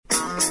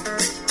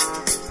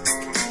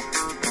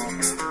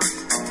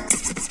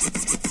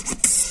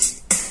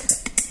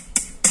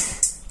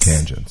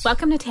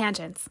Welcome to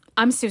Tangents.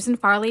 I'm Susan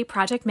Farley,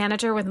 Project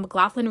Manager with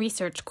McLaughlin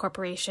Research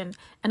Corporation,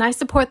 and I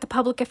support the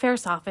Public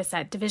Affairs Office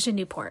at Division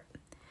Newport.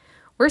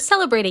 We're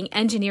celebrating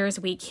Engineers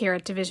Week here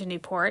at Division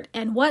Newport,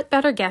 and what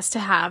better guest to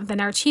have than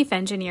our Chief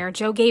Engineer,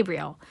 Joe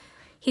Gabriel.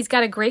 He's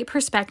got a great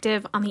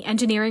perspective on the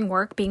engineering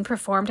work being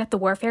performed at the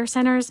warfare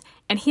centers,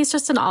 and he's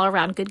just an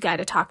all-around good guy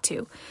to talk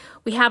to.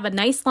 We have a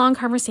nice long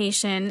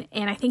conversation,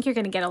 and I think you're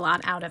going to get a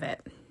lot out of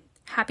it.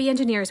 Happy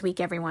Engineers Week,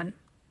 everyone.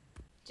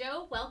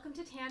 Joe, welcome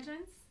to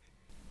Tangents.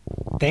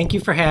 Thank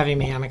you for having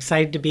me. I'm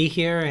excited to be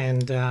here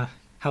and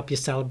help you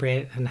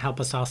celebrate and help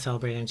us all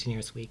celebrate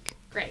Engineers Week.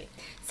 Great.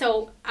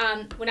 So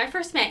when I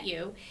first met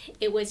you,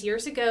 it was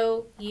years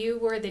ago. You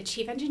were the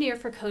chief engineer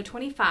for Code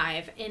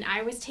 25, and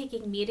I was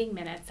taking meeting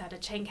minutes at a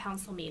Cheng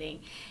Council meeting.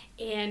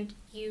 And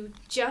you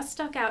just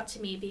stuck out to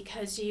me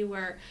because you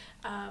were,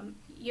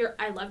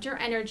 I loved your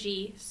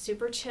energy,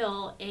 super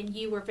chill, and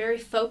you were very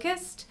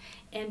focused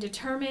and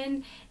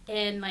determined,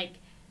 and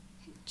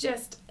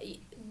just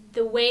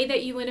the way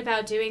that you went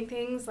about doing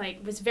things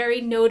was very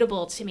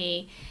notable to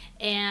me.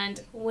 And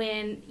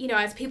when,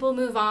 as people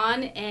move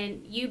on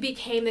and you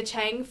became the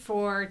Cheng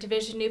for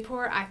Division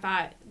Newport, I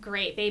thought,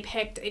 great, they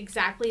picked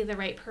exactly the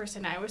right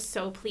person. I was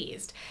so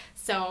pleased.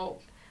 So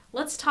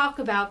let's talk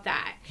about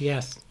that.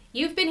 Yes.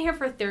 You've been here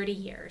for 30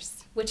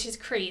 years, which is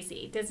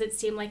crazy. Does it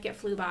seem like it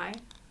flew by?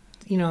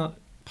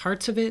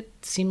 Parts of it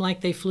seem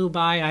like they flew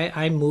by.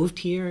 I moved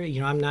here.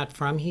 I'm not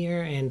from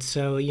here. And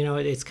so,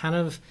 it's kind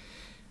of,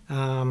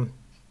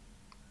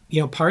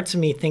 parts of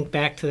me think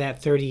back to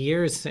that 30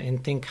 years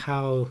and think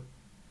how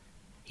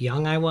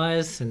young I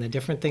was and the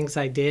different things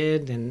I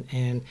did.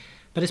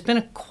 But it's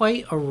been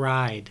quite a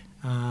ride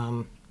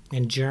and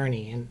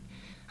journey. And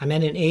I'm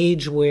at an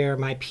age where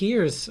my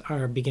peers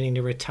are beginning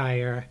to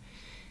retire.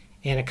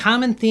 And a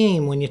common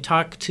theme when you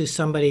talk to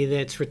somebody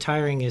that's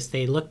retiring is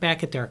they look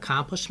back at their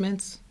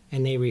accomplishments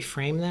and they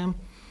reframe them.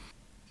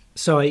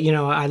 So,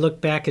 I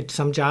look back at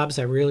some jobs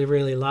I really,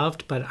 really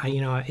loved, but,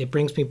 it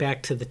brings me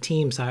back to the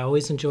teams. I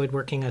always enjoyed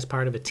working as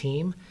part of a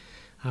team.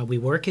 We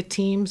work at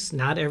teams.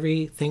 Not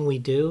everything we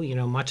do,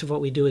 much of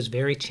what we do is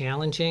very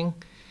challenging.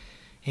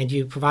 And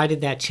you provided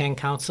that Cheng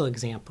Council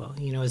example.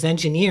 As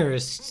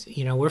engineers,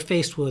 we're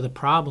faced with a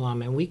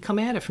problem, and we come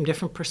at it from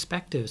different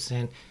perspectives.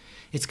 And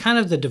it's kind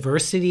of the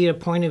diversity of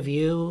point of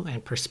view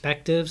and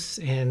perspectives.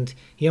 And,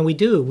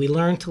 we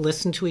learn to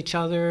listen to each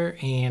other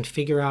and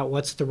figure out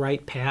what's the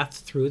right path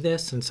through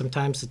this. And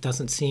sometimes it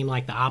doesn't seem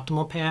like the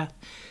optimal path,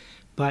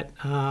 but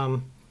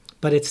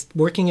it's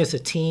working as a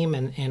team.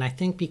 And I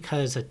think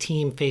because a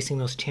team facing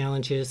those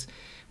challenges,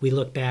 we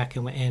look back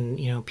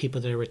and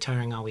people that are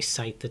retiring always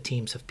cite the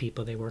teams of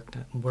people they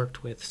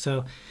worked with.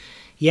 So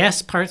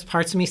yes, parts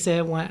of me say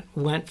it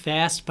went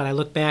fast, but I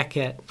look back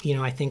at,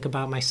 I think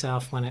about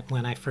myself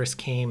when I first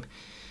came,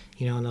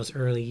 in those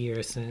early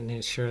years, and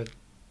it sure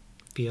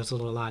feels a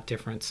lot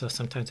different. So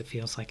sometimes it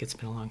feels like it's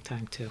been a long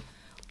time too.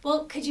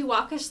 Well, could you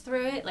walk us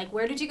through it?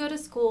 Where did you go to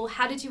school?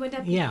 How did you end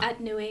up at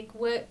Newick?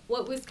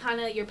 What was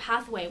kind of your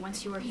pathway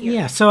once you were here?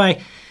 Yeah, so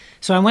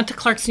I went to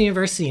Clarkson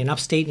University in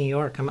upstate New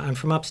York. I'm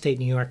from upstate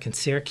New York in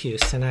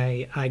Syracuse, and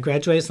I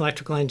graduated as an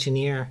electrical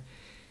engineer.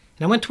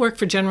 And I went to work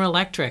for General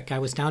Electric. I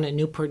was down at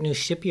Newport News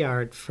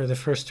Shipyard for the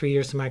first 3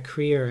 years of my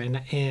career.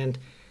 And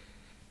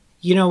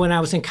when I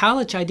was in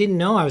college, I didn't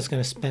know I was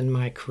going to spend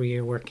my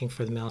career working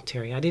for the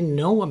military. I didn't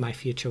know what my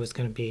future was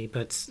going to be.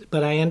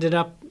 But I ended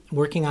up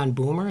working on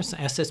boomers,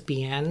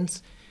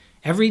 SSBNs,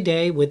 every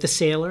day with the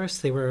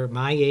sailors. They were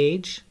my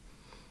age.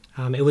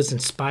 It was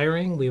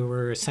inspiring. We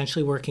were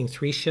essentially working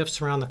 3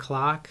 shifts around the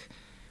clock.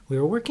 We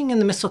were working in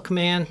the Missile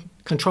Command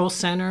Control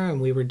Center, and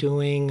we were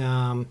doing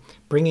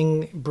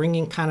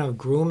bringing kind of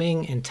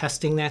grooming and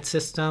testing that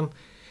system.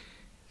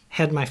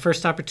 Had my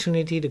first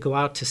opportunity to go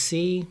out to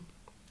sea.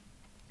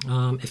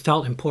 It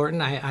felt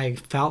important. I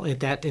felt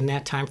in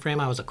that time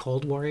frame I was a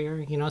Cold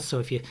Warrior. So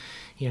if you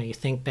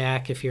think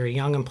back, if you're a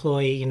young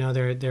employee,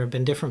 there have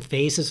been different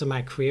phases of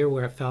my career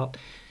where it felt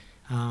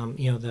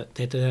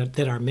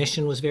that our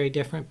mission was very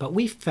different, but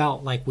we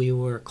felt like we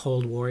were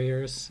Cold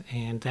Warriors,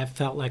 and that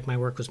felt like my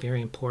work was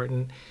very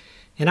important,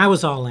 and I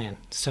was all in.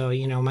 So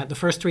the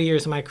first 3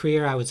 years of my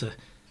career,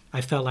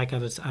 I felt like I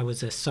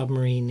was a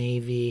submarine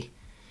Navy.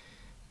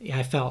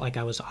 I felt like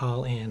I was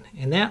all in,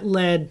 and that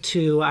led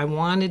to I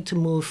wanted to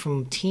move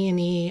from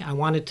T&E. I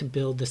wanted to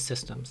build the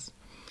systems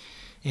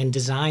and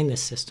design the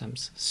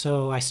systems.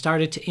 So I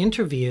started to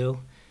interview.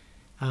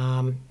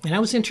 And I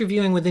was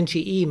interviewing within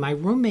GE. My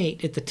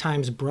roommate at the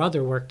time's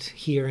brother worked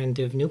here in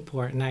Div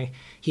Newport, and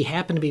he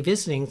happened to be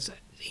visiting. So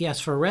he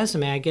asked for a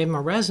resume. I gave him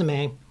a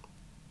resume,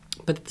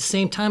 but at the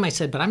same time, I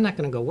said, "But I'm not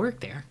going to go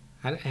work there.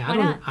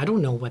 I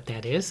don't know what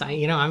that is.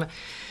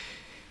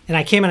 And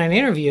I came in an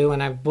interview,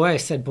 and I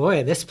said,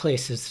 this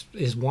place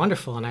is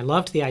wonderful, and I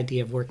loved the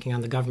idea of working on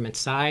the government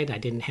side. I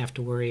didn't have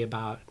to worry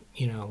about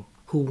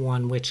who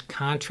won which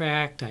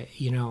contract. I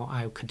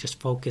could just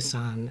focus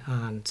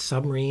on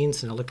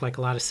submarines, and it looked like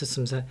a lot of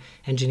systems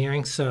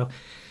engineering. So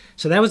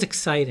that was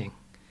exciting.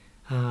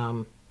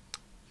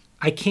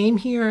 I came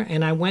here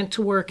and I went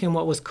to work in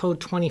what was Code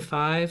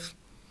 25,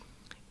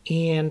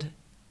 and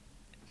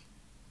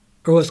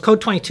or it was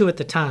Code 22 at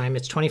the time.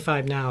 It's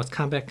 25 now. It's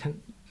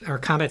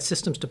Combat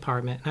Systems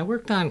Department. And I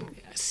worked on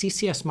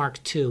CCS Mark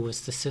II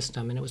was the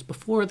system, and it was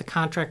before the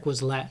contract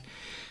was let.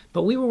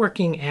 But we were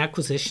working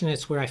acquisition.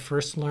 It's where I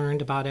first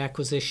learned about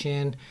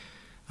acquisition.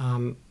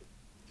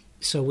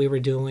 So we were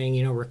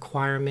doing,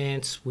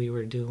 requirements. We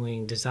were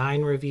doing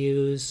design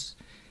reviews.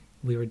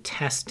 We were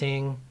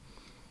testing.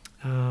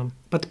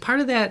 But the part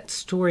of that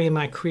story in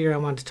my career I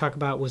wanted to talk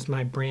about was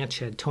my branch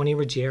head, Tony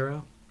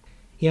Ruggiero.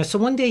 So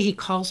one day he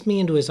calls me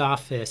into his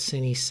office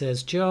and he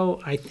says,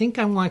 "Joe, I think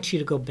I want you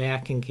to go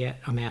back and get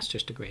a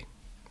master's degree."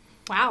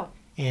 Wow.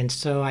 And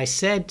so I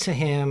said to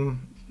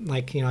him,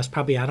 I was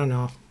probably,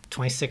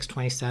 26,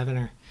 27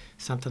 or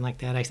something like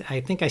that. I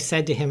think I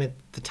said to him at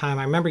the time,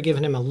 I remember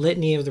giving him a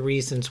litany of the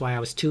reasons why I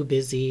was too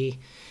busy.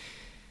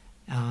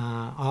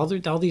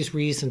 All these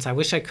reasons. I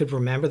wish I could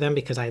remember them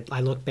because I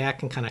look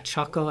back and kind of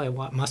chuckle at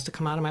what must have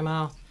come out of my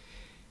mouth.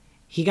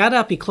 He got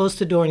up, he closed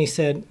the door, and he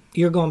said,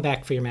 "You're going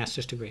back for your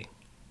master's degree."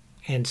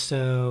 And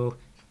so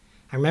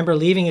I remember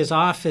leaving his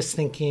office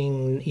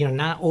thinking,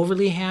 not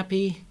overly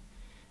happy.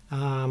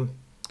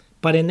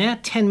 But in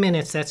that 10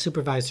 minutes, that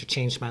supervisor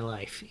changed my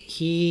life.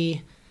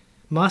 He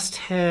must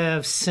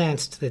have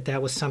sensed that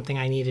that was something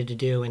I needed to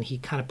do, and he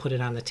kind of put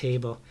it on the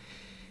table.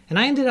 And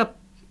I ended up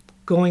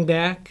going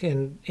back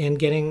and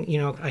getting,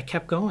 I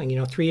kept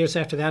going. 3 years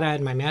after that, I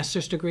had my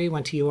master's degree,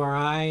 went to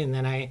URI, and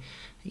then I,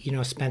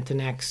 spent the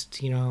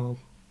next,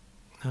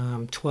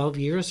 12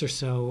 years or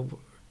so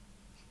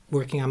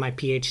working on my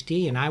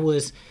PhD. And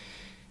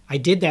I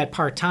did that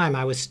part-time.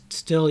 I was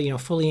still,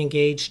 fully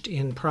engaged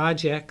in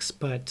projects,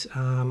 but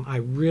I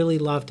really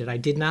loved it. I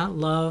did not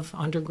love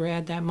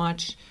undergrad that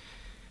much,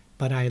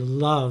 but I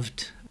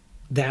loved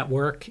that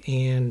work.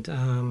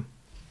 And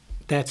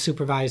that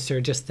supervisor,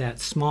 just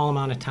that small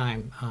amount of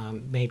time,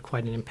 made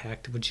quite an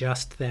impact with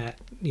just that,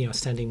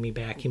 sending me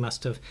back. He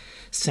must have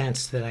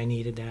sensed that I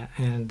needed that,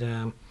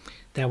 and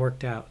that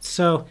worked out.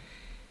 So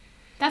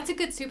that's a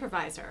good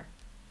supervisor.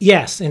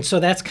 Yes, and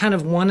so that's kind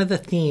of one of the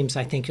themes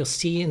I think you'll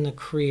see in the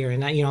career.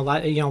 And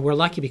we're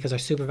lucky because our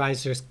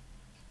supervisors,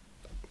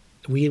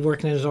 we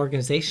work in an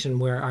organization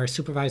where our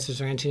supervisors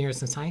are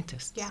engineers and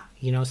scientists.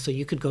 Yeah. So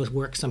you could go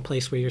work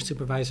someplace where your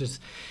supervisors,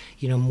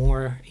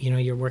 more,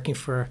 you're working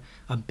for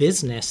a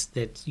business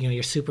that,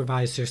 your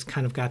supervisors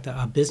kind of got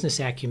a business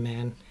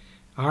acumen.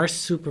 Our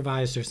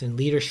supervisors in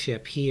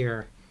leadership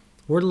here,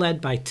 we're led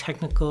by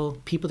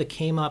technical people that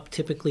came up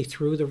typically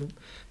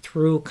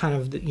through kind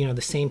of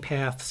the same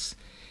paths,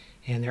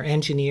 and they're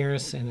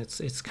engineers, and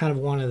it's kind of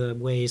one of the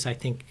ways I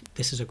think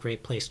this is a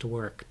great place to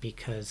work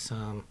because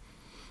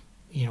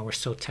we're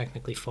so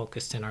technically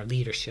focused, and our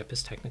leadership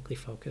is technically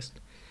focused.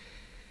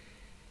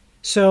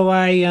 So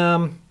I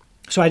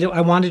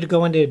wanted to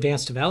go into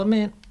advanced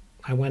development.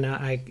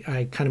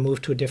 I kind of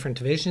moved to a different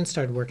division,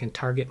 started working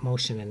target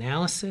motion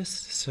analysis.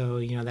 So,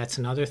 that's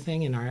another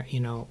thing in our,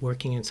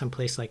 working in some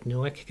place like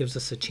Newark gives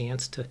us a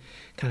chance to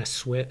kind of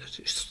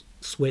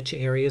switch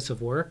areas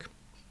of work.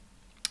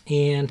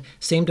 And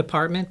same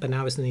department, but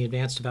now I was in the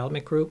advanced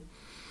development group.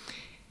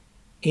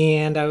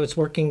 And I was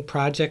working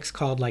projects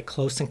called like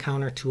Close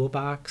Encounter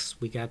Toolbox.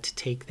 We got to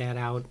take that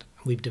out.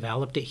 We've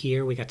developed it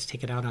here. We got to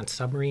take it out on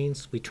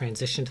submarines. We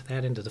transitioned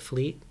that into the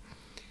fleet.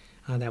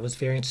 That was a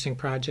very interesting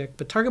project.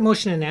 But target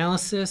motion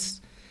analysis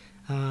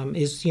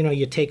is,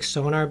 you take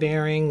sonar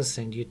bearings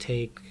and you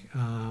take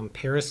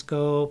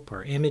periscope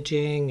or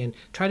imaging and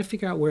try to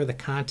figure out where the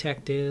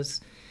contact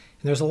is.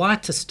 And there's a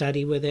lot to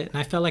study with it. And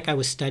I felt like I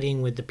was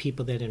studying with the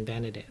people that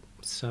invented it.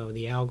 So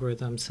the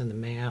algorithms and the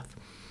math.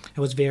 It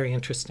was very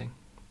interesting.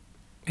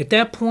 At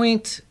that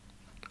point,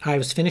 I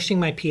was finishing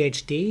my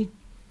PhD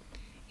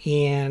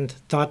and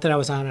thought that I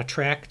was on a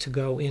track to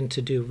go in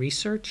to do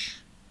research,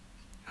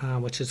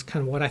 which is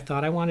kind of what I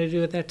thought I wanted to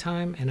do at that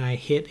time. And I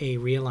hit a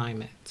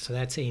realignment. So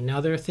that's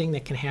another thing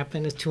that can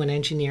happen to an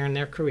engineer in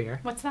their career.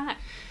 What's that?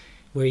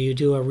 Where you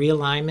do a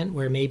realignment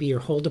where maybe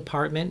your whole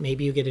department,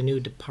 maybe you get a new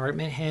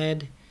department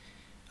head,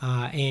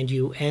 and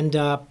you end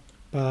up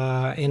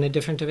in a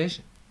different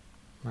division,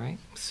 right?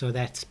 So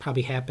that's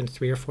probably happened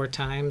 3 or 4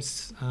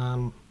 times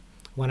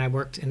when I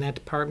worked in that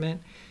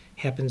department.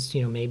 Happens,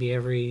 maybe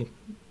every,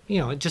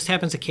 it just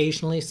happens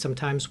occasionally,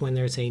 sometimes when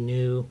there's a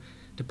new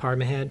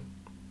department head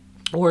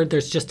or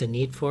there's just a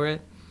need for it.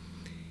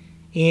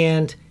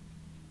 And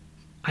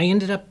I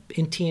ended up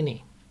in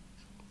T&E.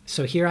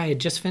 So here I had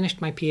just finished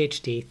my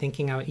PhD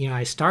thinking,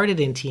 I started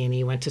in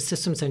T&E, went to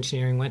systems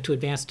engineering, went to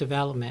advanced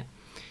development.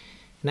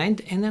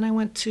 And then I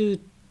went to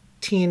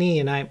T&E,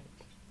 and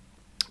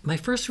my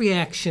first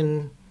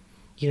reaction,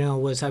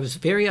 was I was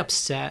very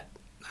upset.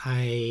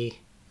 I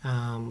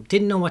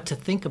didn't know what to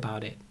think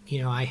about it.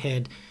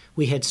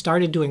 We had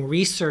started doing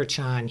research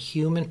on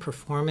human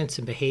performance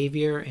and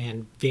behavior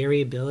and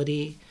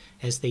variability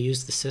as they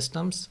use the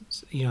systems.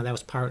 That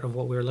was part of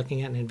what we were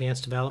looking at in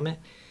advanced development.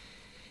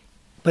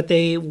 But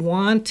the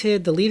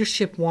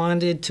leadership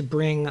wanted to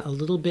bring a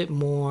little bit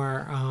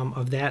more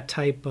of that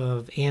type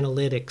of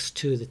analytics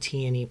to the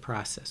T&E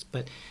process.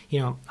 But,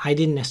 I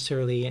didn't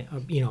necessarily,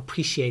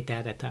 appreciate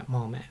that at that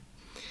moment.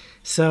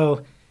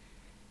 So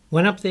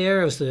went up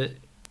there.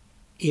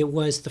 It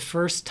was the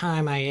first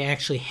time I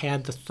actually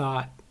had the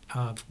thought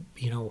of,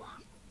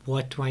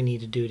 what do I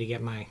need to do to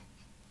get my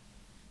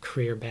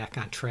career back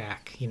on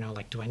track?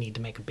 Like, do I need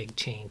to make a big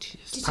change?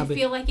 Did you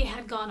feel like you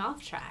had gone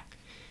off track?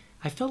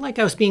 I felt like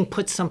I was being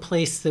put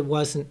someplace that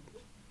wasn't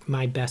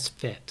my best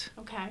fit.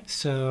 Okay.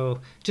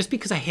 So just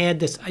because I had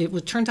this,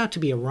 it turned out to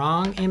be a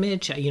wrong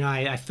image.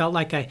 I felt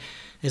like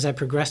as I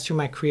progressed through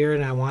my career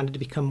and I wanted to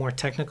become more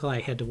technical, I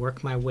had to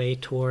work my way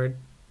toward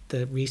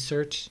the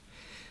research.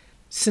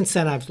 Since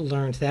then, I've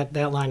learned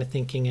that line of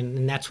thinking,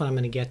 and that's what I'm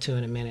going to get to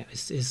in a minute,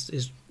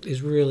 is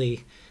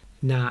really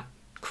not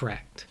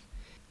correct.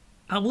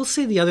 I will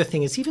say the other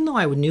thing is, even though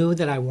I knew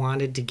that I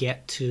wanted to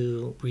get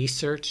to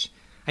research,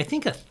 I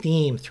think a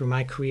theme through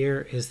my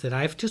career is that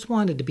I've just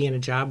wanted to be in a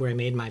job where I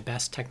made my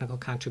best technical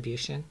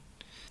contribution.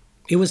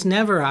 It was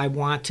never, I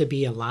want to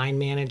be a line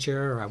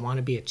manager, or I want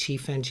to be a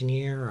chief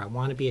engineer, or I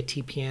want to be a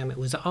TPM. It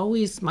was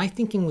always, my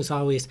thinking was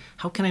always,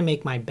 how can I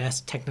make my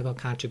best technical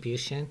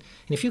contribution?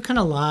 And if you can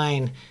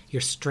align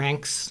your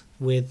strengths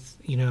with,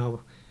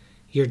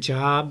 your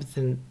job,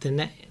 then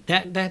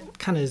that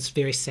kind of is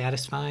very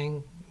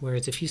satisfying.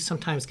 Whereas if you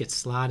sometimes get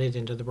slotted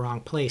into the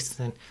wrong place,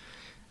 then,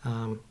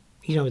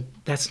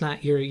 that's not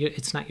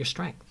it's not your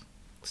strength.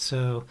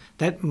 So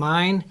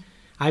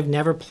I've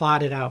never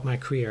plotted out my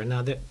career.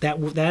 Now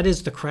that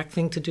is the correct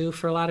thing to do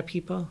for a lot of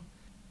people.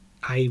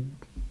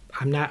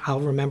 I'll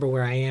remember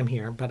where I am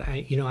here, but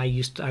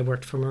I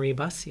worked for Marie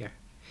Bussier.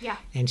 Yeah.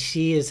 And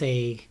she is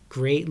a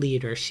great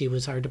leader. She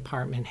was our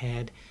department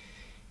head,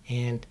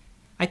 and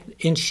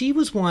she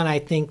was one, I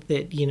think,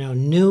 that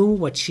knew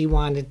what she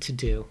wanted to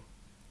do.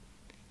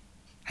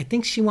 I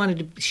think she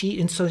wanted to.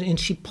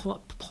 She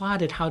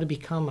plotted how to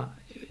become a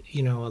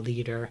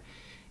leader,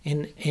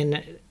 and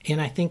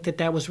I think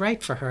that was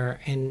right for her.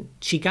 And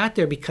she got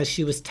there because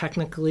she was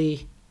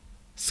technically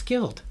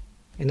skilled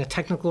in a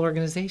technical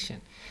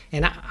organization.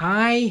 And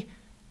I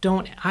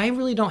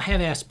really don't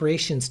have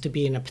aspirations to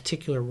be in a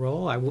particular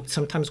role. I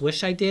sometimes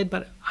wish I did,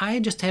 but I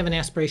just have an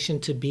aspiration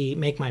to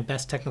make my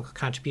best technical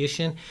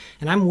contribution,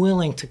 and I'm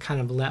willing to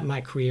kind of let my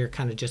career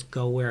kind of just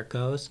go where it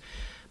goes.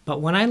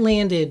 But when I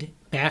landed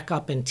back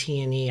up in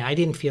T&E, I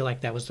didn't feel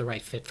like that was the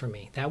right fit for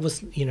me. That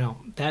was,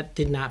 that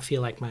did not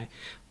feel like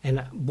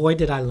and boy,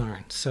 did I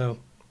learn. So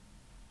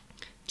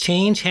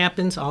change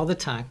happens all the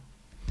time,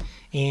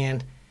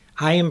 and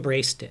I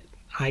embraced it.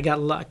 I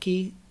got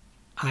lucky.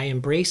 I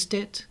embraced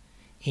it,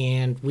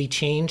 and we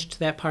changed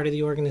that part of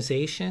the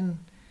organization.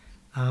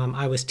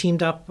 I was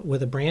teamed up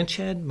with a branch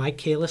head. Mike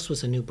Kalis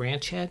was a new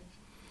branch head.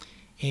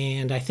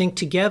 And I think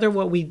together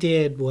what we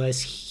did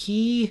was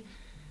he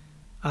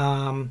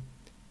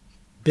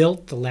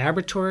built the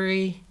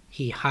laboratory,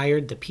 he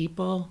hired the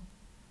people,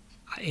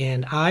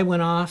 and I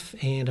went off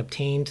and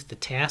obtained the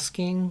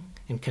tasking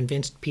and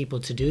convinced people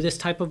to do this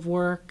type of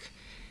work,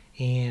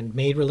 and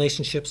made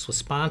relationships with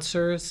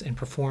sponsors and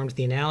performed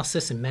the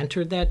analysis and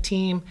mentored that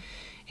team.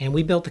 And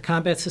we built the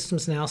Combat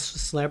Systems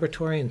Analysis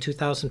Laboratory in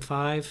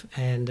 2005,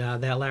 and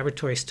that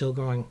laboratory is still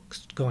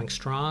going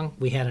strong.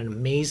 We had an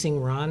amazing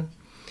run.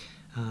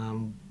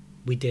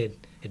 We did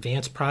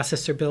advanced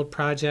processor build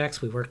projects.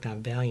 We worked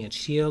on Valiant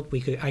Shield.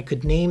 I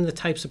could name the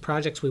types of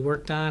projects we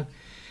worked on,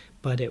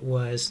 but it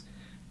was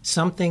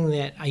something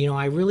that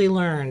I really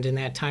learned in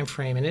that time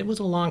frame, and it was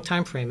a long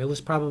time frame. It was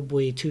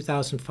probably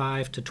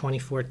 2005 to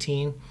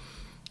 2014,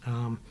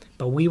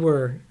 but we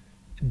were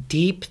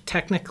deep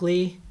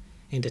technically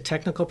into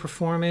technical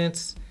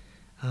performance.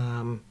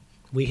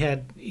 We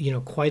had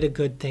quite a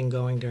good thing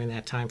going during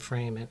that time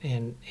frame,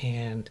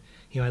 and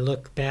I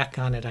look back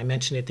on it. I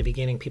mentioned at the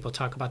beginning, people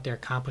talk about their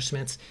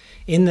accomplishments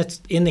in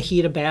the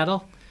heat of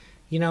battle.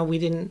 We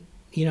didn't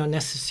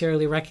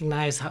necessarily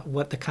recognize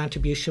what the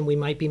contribution we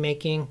might be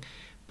making,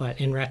 but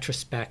in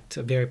retrospect,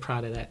 I'm very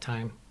proud of that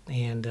time.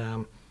 And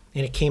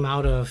it came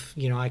out of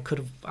I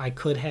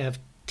could have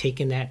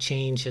taken that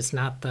change as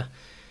not the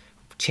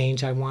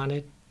change I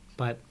wanted,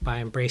 but by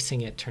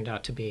embracing it, turned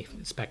out to be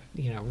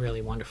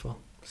really wonderful.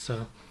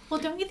 So. Well,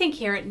 don't you think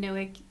here at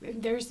NUIC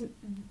there's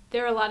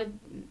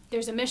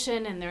a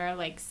mission, and there are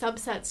like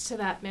subsets to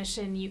that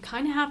mission. You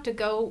kind of have to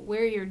go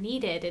where you're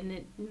needed, and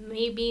it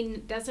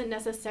maybe doesn't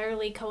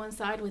necessarily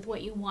coincide with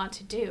what you want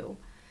to do.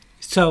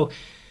 So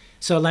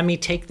let me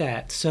take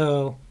that.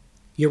 So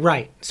you're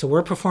right. So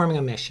we're performing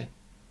a mission,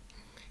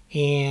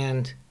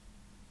 and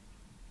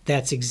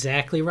that's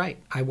exactly right.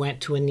 I went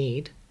to a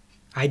need.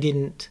 I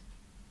didn't,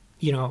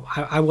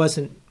 I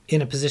wasn't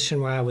in a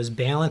position where I was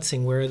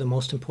balancing where the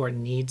most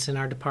important needs in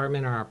our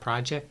department or our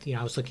project.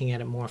 I was looking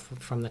at it more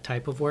from the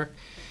type of work.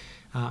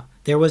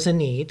 There was a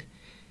need.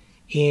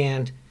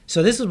 And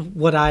so this is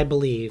what I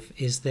believe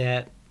is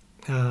that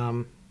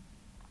I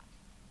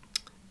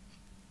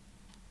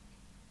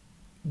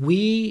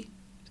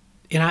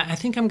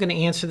think I'm going to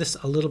answer this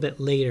a little bit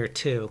later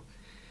too,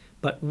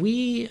 but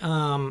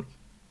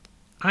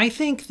I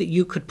think that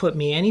you could put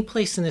me any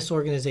place in this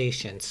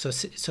organization.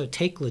 So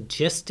take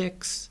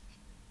logistics.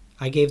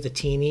 I gave the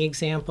T&E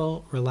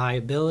example,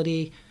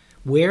 reliability,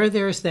 where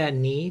there's that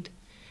need.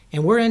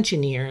 And we're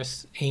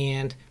engineers,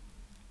 and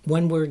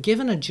when we're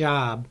given a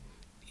job,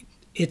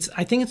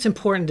 I think it's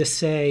important to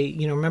say,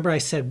 remember I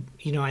said,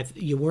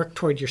 you work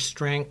toward your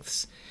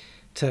strengths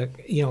to,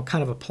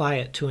 kind of apply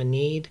it to a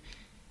need.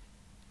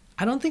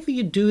 I don't think that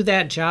you do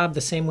that job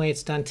the same way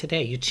it's done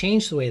today. You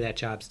change the way that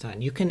job's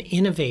done. You can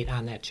innovate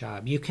on that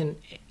job. You can,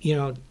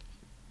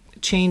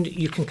 change,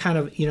 you can kind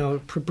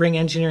of, bring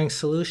engineering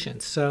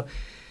solutions.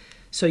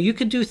 So you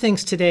could do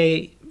things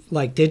today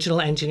like digital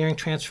engineering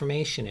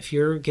transformation. If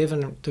you're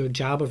given the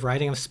job of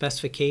writing a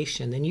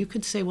specification, then you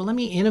could say, well, let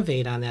me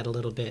innovate on that a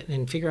little bit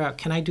and figure out,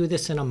 can I do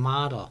this in a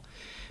model?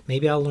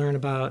 Maybe I'll learn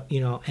about,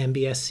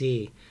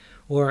 MBSE.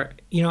 Or,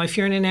 if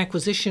you're in an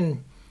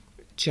acquisition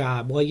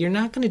job, well, you're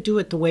not going to do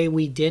it the way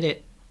we did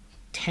it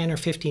 10 or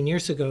 15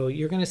 years ago.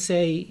 You're going to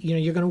say,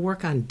 you're going to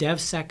work on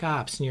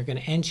DevSecOps and you're going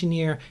to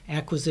engineer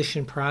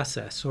acquisition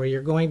process. Or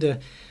you're going to,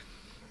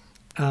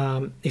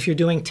 if you're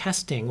doing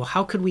testing, well,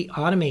 how could we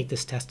automate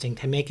this testing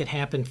to make it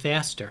happen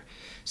faster?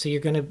 So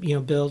you're going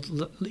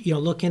to,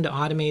 look into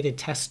automated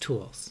test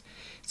tools.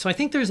 So I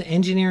think there's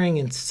engineering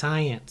and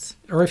science.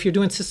 Or if you're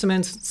doing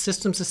systems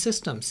of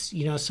systems,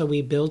 so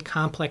we build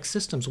complex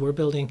systems.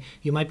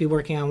 You might be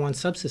working on one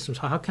subsystem.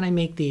 So how can I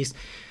make these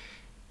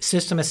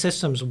system of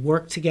systems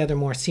work together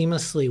more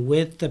seamlessly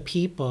with the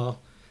people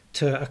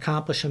to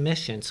accomplish a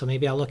mission? So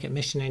maybe I'll look at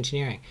mission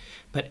engineering.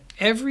 But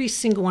every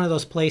single one of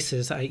those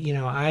places,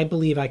 I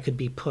believe I could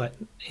be put,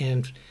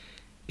 and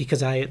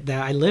because I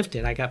lived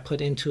it, I got put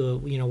into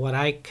what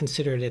I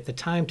considered at the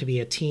time to be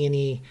a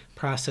T&E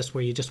process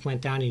where you just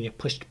went down and you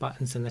pushed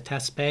buttons in the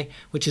test bay,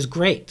 which is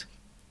great,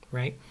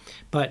 right?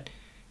 But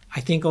I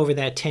think over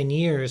that 10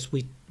 years,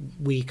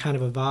 we kind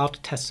of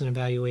evolved test and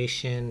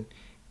evaluation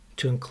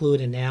to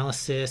include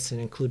analysis and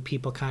include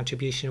people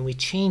contribution, and we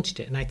changed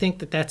it. And I think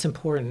that that's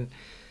important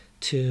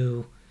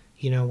to,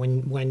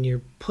 when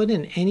you're put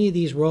in any of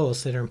these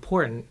roles that are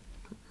important,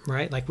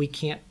 right? Like we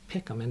can't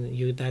pick them, and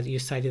you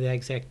cited that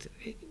exact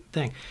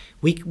thing.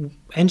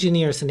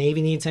 Engineers, the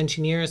Navy needs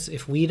engineers.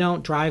 If we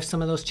don't drive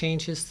some of those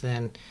changes,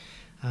 then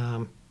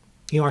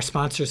our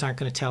sponsors aren't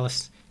going to tell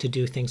us to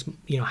do things,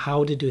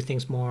 how to do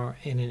things more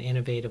in an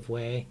innovative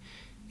way.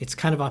 It's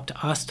kind of up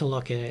to us to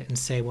look at it and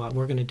say, well,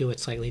 we're going to do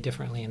it slightly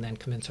differently, and then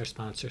convince our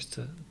sponsors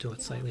to do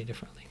it slightly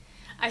differently.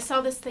 I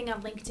saw this thing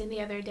on LinkedIn the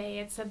other day.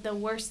 It said the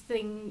worst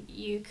thing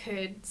you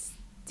could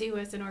do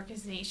as an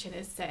organization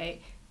is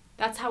say,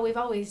 that's how we've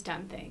always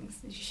done things.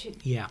 You should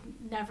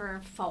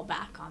never fall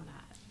back on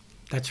that.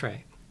 That's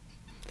right.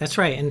 That's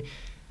right. And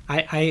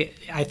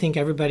I think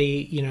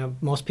everybody,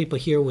 most people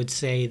here would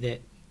say that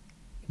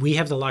we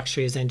have the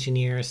luxury as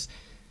engineers.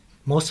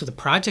 Most of the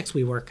projects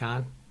we work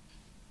on,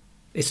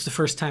 it's the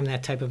first time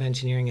that type of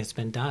engineering has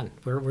been done.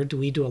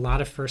 We do a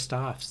lot of first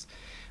offs,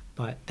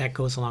 but that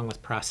goes along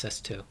with process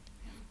too.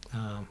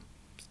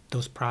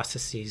 Those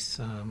processes,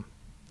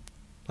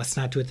 let's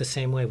not do it the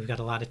same way. We've got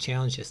a lot of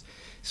challenges.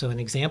 So an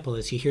example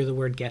is you hear the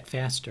word get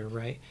faster,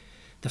 right?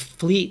 The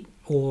fleet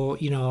or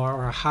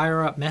our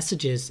higher up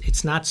messages,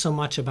 it's not so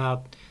much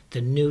about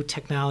the new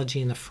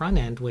technology in the front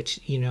end, which,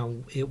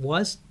 it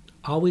was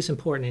always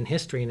important in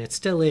history and it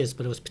still is,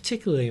 but it was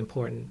particularly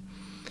important.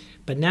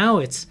 But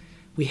now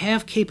we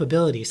have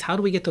capabilities. How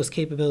do we get those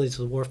capabilities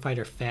to the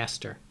warfighter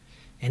faster?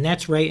 And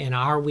that's right in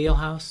our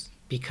wheelhouse,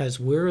 because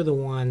we're the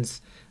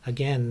ones,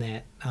 again,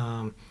 that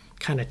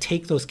kind of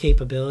take those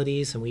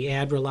capabilities and we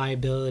add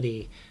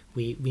reliability.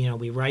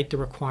 We write the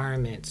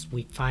requirements.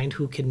 We find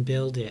who can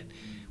build it.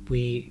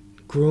 We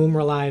groom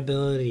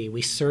reliability.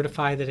 We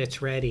certify that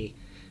it's ready,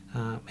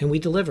 and we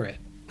deliver it.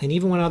 And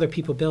even when other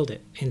people build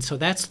it. And so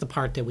that's the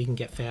part that we can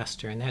get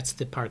faster, and that's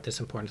the part that's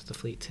important to the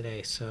fleet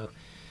today. So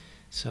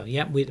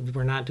yeah,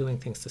 we're not doing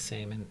things the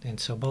same. And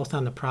so both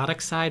on the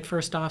product side,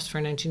 first offs for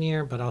an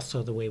engineer, but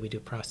also the way we do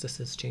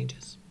processes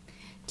changes.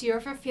 Do you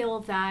ever feel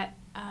that,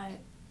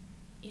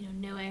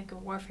 NOIC or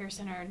Warfare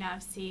Center or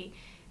NAVSEA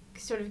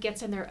sort of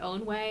gets in their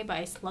own way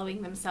by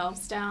slowing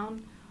themselves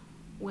down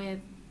with,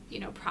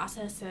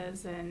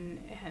 processes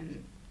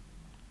and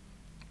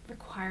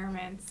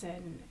requirements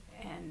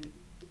and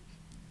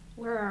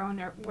we're our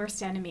own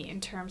worst enemy in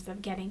terms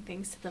of getting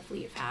things to the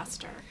fleet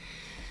faster?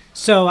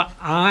 So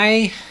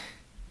I'll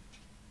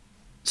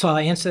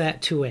answer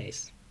that two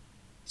ways.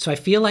 So I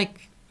feel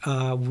like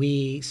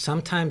we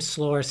sometimes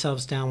slow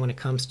ourselves down when it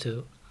comes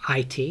to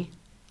IT,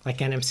 like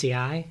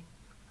NMCI,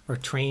 or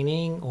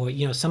training, or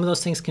some of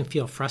those things can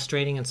feel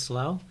frustrating and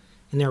slow,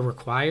 and they're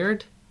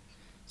required.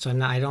 So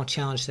I don't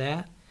challenge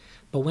that.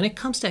 But when it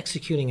comes to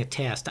executing a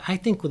task, I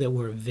think that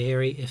we're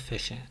very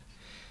efficient.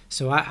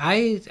 So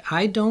I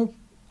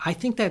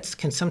think that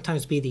can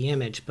sometimes be the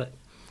image, but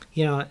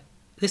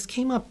this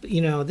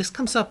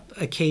comes up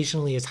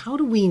occasionally, is how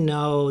do we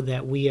know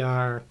that we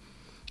are,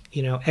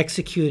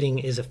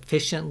 executing as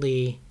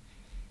efficiently,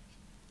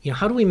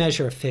 how do we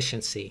measure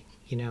efficiency?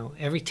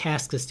 Every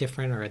task is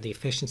different, or the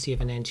efficiency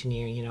of an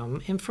engineer,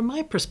 and from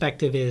my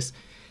perspective is,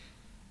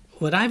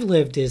 what I've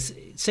lived is,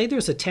 say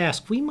there's a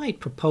task, we might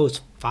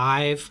propose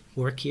 5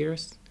 work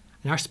years,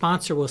 and our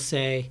sponsor will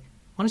say,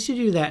 why don't you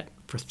do that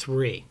for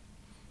 3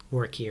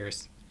 work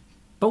years?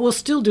 but we'll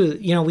still do,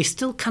 we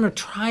still kind of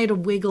try to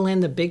wiggle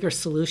in the bigger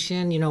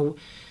solution,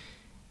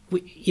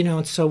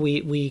 and so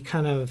we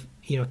kind of,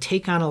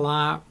 take on a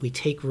lot, we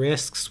take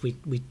risks, we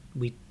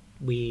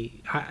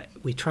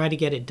try to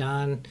get it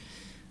done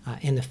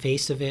in the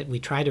face of it. We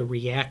try to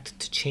react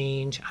to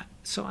change.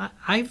 So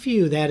I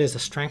view that as a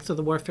strength of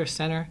the Warfare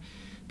Center.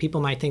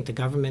 People might think the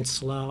government's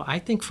slow. I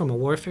think from a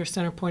Warfare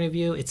Center point of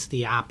view, it's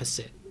the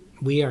opposite.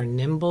 We are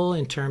nimble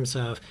in terms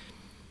of,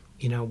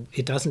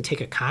 it doesn't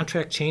take a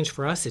contract change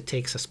for us. It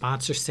takes a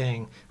sponsor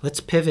saying, let's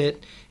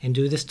pivot and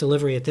do this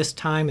delivery at this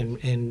time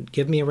and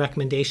give me a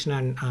recommendation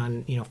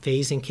on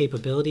phasing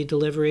capability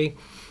delivery,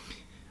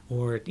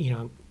 or,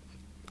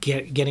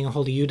 getting a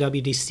hold of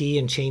UWDC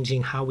and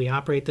changing how we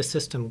operate the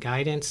system,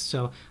 guidance.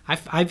 So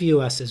I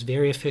view us as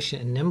very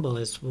efficient and nimble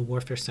as a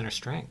Warfare Center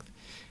strength.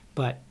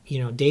 But,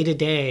 day to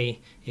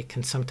day, it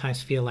can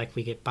sometimes feel like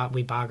we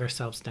bog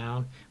ourselves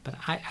down. But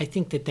I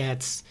think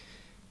that's,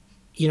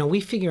 we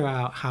figure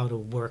out how to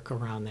work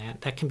around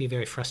that. That can be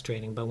very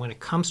frustrating. But when it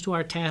comes to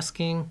our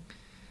tasking,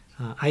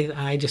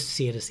 I just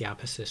see it as the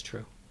opposite is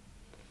true.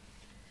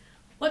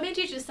 What made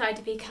you decide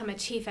to become a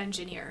chief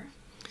engineer?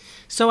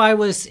 So I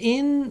was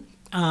in...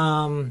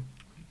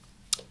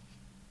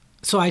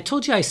 So I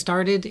told you I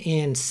started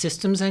in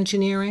systems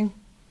engineering.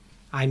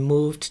 I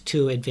moved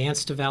to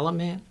advanced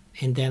development,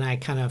 and then I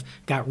kind of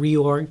got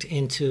reorged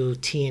into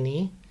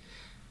T&E.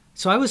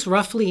 So I was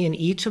roughly in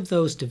each of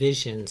those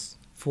divisions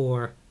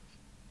for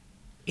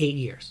 8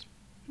 years,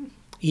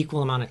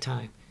 equal amount of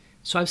time.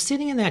 So I was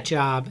sitting in that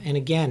job, and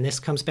again, this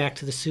comes back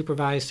to the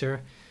supervisor.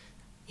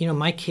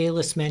 Mike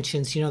Kalis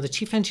mentions, the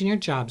chief engineer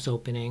job's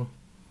opening.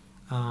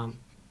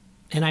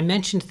 And I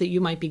mentioned that you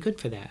might be good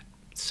for that.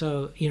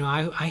 So,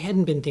 I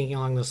hadn't been thinking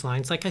along those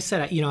lines. Like I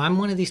said, I'm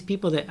one of these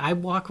people that I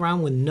walk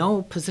around with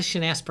no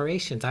position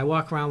aspirations. I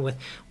walk around with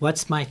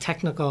what's my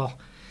technical,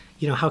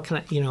 how can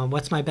I,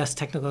 what's my best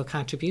technical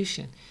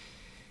contribution?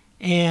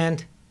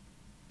 And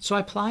so I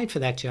applied for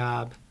that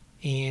job,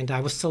 and I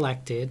was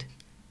selected.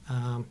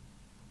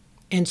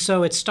 And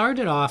so it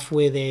started off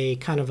with a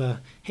kind of a,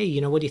 hey,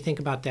 what do you think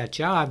about that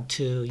job?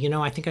 To,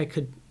 I think I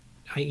could,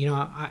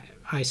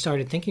 I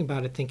started thinking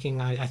about it,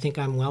 thinking I think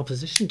I'm well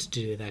positioned to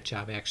do that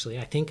job, actually.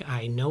 I think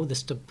I know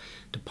this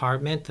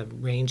department, the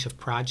range of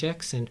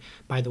projects. And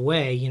by the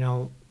way,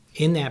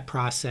 in that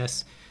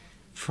process,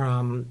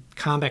 from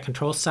combat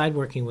control side,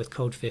 working with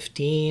Code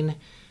 15,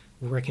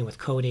 working with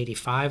Code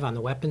 85 on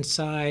the weapons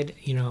side,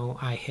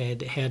 I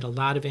had a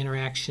lot of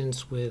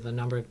interactions with a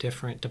number of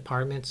different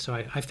departments. So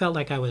I felt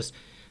like I was,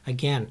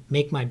 again,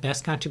 make my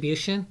best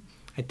contribution.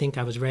 I think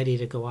I was ready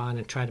to go on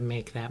and try to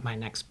make that my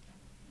next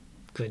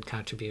good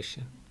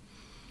contribution.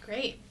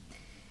 Great.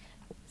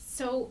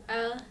 So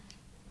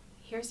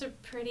here's a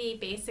pretty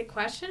basic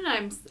question.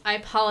 I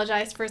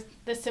apologize for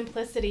the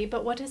simplicity,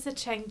 but what does a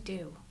Cheng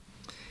do?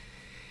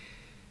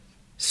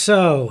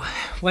 So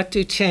what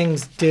do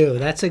Chengs do?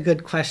 That's a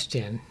good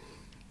question.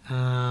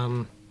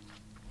 So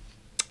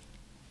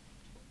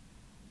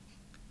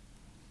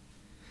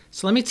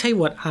let me tell you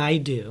what I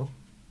do.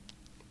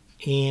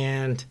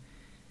 And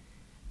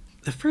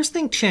the first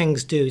thing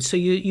Chengs do, so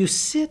you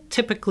sit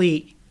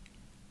typically,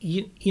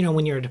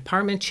 when you're a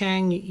department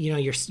Cheng,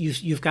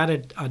 you've got a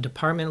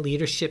department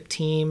leadership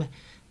team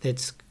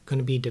that's going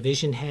to be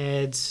division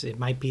heads. It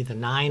might be the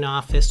 9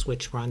 office,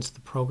 which runs the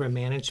program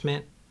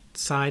management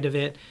side of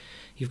it.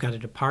 You've got a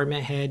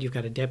department head. You've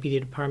got a deputy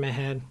department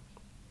head,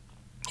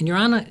 and you're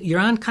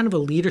on kind of a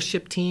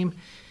leadership team.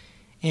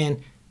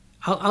 And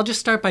I'll just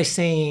start by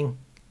saying,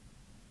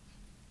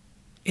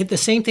 the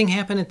same thing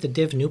happened at the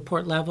Div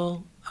Newport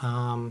level.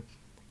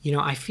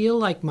 I feel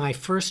like my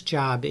first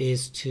job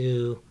is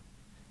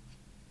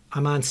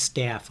I'm on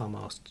staff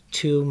almost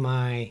to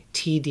my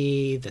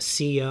TD, the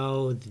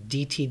CO,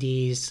 the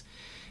DTDs.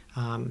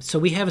 So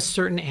we have a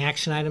certain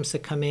action items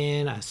that come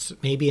in.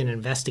 Maybe an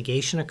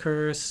investigation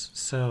occurs.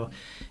 So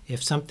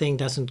if something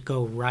doesn't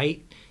go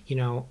right,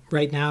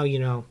 right now,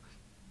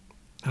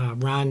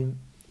 Ron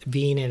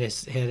Bean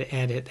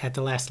at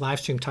the last live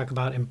stream talked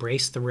about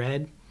embrace the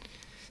red.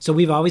 So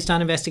we've always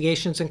done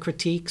investigations and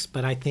critiques,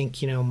 but I think,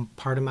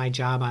 part of my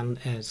job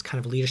as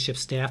kind of leadership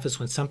staff is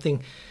when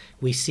something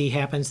we see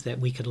happens that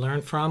we could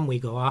learn from, we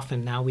go off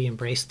and now we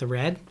embrace the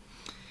red.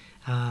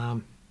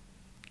 And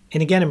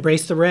again,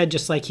 embrace the red,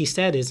 just like he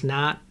said, is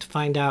not to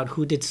find out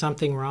who did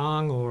something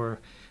wrong or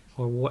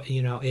what,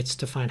 it's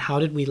to find how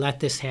did we let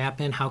this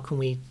happen?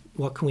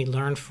 What can we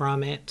learn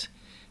from it?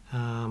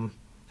 And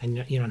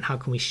how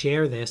can we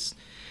share this?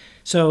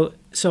 So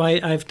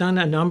I've done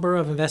a number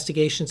of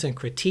investigations and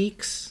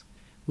critiques.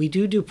 We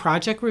do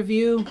project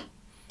review.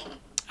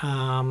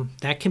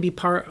 That can be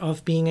part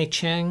of being a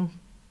Cheng.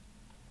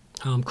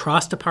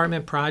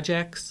 Cross-department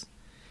projects.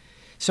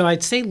 So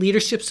I'd say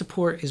leadership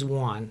support is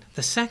one.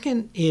 The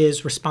second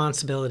is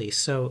responsibility.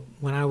 So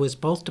when I was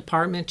both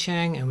department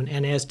Cheng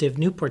and as Div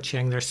Newport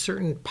Cheng, there are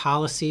certain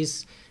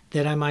policies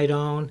that I might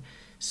own.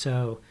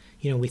 So,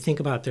 we think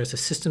about there's a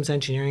systems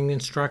engineering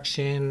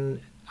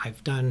instruction.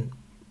 I've done,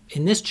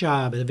 in this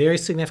job, a very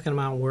significant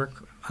amount of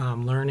work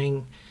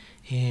learning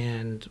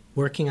and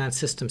working on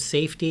system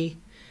safety.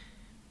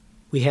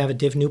 We have a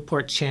Div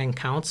Newport Chang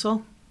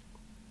Council.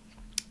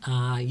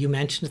 You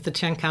mentioned the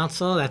Chang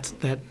Council.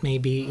 That may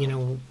be,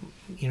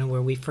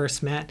 where we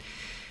first met.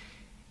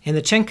 And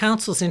the Chang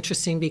Council is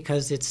interesting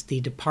because it's the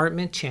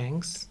department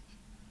Changs,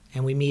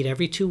 and we meet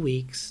every 2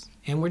 weeks,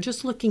 and we're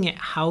just looking at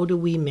how do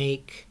we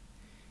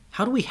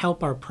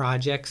help our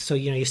projects. So,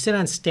 you sit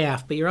on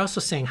staff, but you're also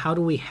saying, how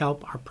do we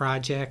help our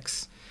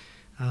projects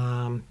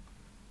and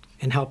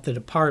help the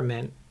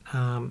department?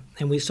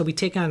 And we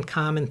take on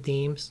common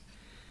themes.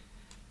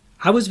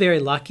 I was very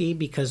lucky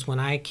because when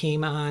I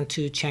came on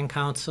to Chang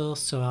Council,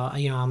 so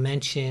I'll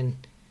mention,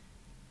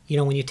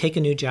 when you take a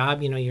new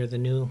job, you're the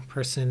new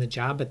person in the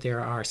job, but there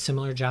are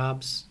similar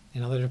jobs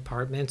in other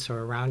departments or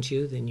around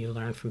you. Then you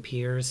learn from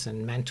peers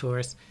and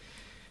mentors.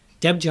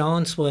 Deb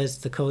Jones was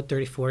the Code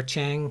 34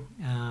 Chang,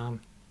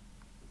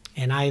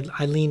 and I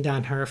leaned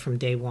on her from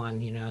day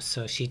one,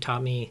 so she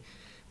taught me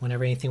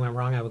whenever anything went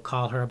wrong, I would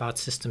call her about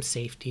system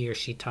safety, or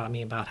she taught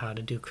me about how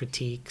to do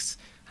critiques.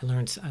 I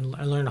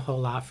learned a whole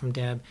lot from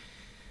Deb.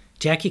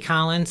 Jackie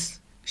Collins,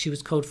 she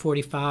was Code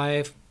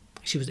 45.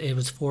 It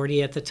was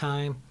 40 at the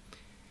time.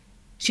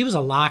 She was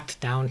a locked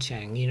down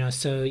Chang,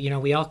 so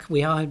we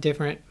all have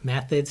different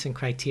methods and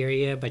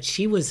criteria, but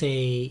she was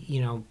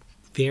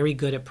very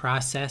good at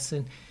process,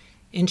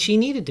 and she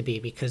needed to be,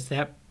 because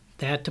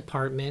that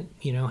department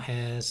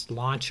has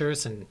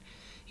launchers and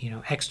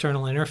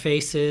external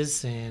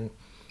interfaces and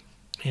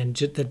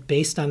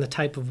based on the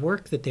type of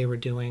work that they were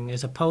doing,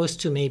 as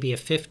opposed to maybe a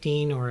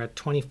 15 or a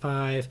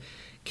 25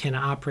 can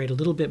operate a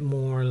little bit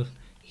more,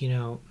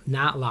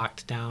 not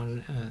locked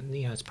down.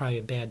 It's probably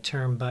a bad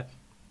term, but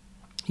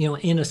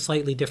in a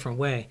slightly different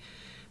way.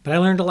 But I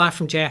learned a lot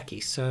from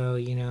Jackie,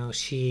 so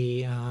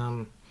she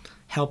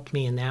helped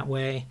me in that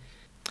way.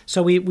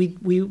 So we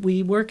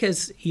work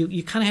as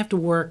you kind of have to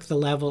work the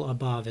level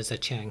above as a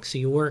Chang. So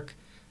you work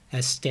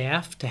as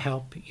staff to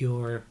help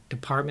your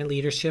department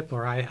leadership,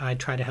 or I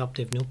try to help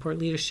Div Newport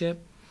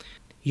leadership.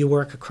 You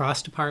work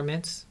across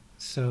departments,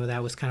 so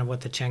that was kind of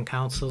what the Chang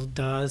Council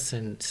does,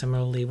 and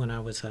similarly when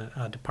I was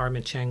a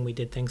department Chang, we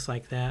did things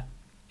like that.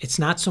 It's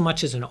not so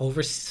much as an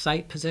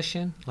oversight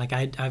position. Like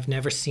I've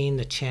never seen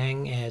the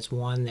Chang as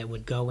one that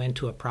would go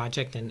into a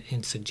project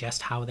and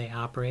suggest how they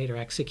operate or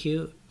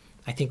execute.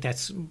 I think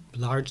that's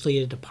largely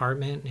a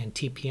department and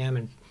TPM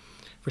and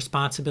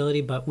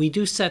responsibility, but we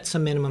do set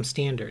some minimum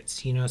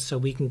standards, so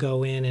we can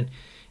go in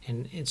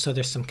and so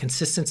there's some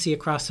consistency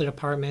across the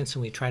departments,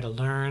 and we try to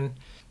learn.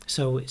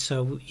 So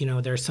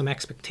there's some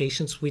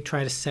expectations we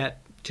try to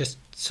set just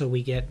so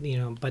we get,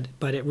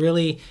 but it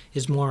really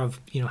is more of,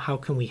 how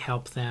can we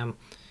help them?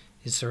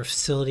 Is there a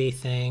facility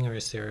thing, or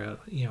is there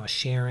a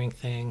sharing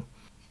thing?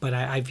 But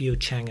I view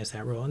Chang as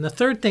that role. And the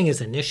third thing is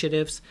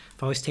initiatives.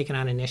 I've always taken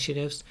on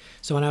initiatives.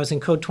 So when I was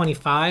in Code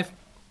 25,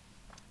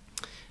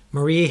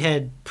 Marie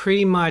had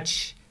pretty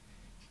much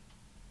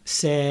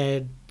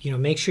said,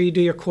 make sure you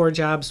do your core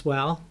jobs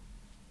well.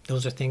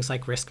 Those are things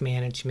like risk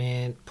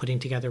management, putting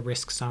together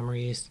risk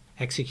summaries,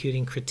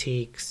 executing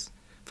critiques,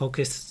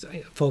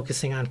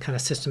 focusing on kind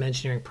of system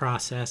engineering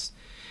process.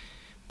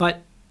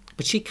 But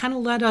she kind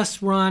of let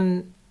us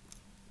run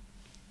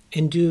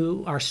and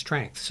do our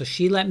strengths. So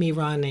she let me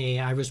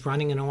I was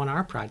running an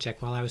O&R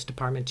project while I was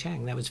Department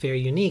Chang. That was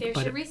very unique.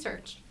 There's your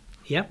research.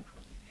 Yep.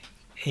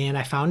 And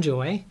I found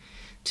joy,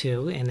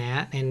 too, in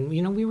that. And,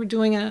 we were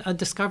doing a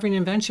discovery and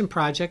invention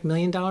project, $1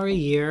 million a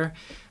year,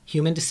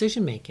 human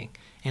decision making.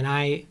 And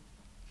I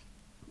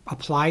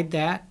applied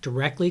that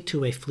directly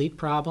to a fleet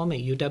problem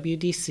at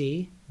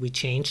UWDC. We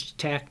changed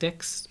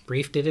tactics,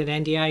 briefed it at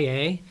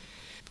NDIA,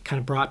 kind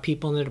of brought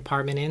people in the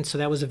department in. So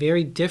that was a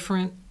very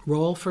different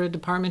role for a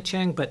department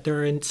Chang, but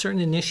there are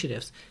certain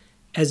initiatives.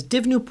 As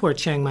Div Newport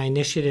Chang, my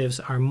initiatives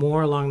are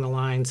more along the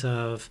lines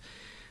of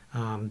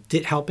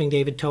helping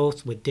David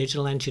Toth with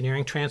digital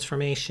engineering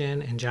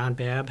transformation, and John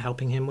Babb,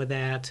 helping him with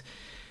that.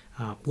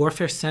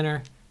 Warfare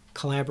Center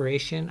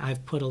collaboration.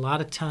 I've put a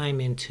lot of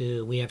time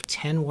into, we have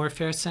 10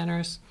 Warfare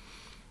Centers.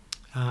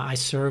 I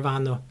serve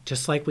on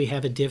just like we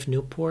have a Div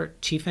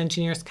Newport Chief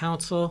Engineers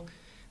Council,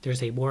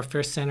 there's a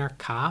Warfare Center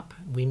COP.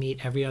 We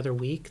meet every other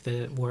week,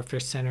 the Warfare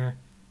Center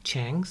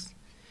Changs.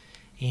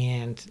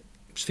 And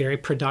it's very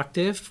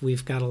productive.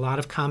 We've got a lot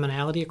of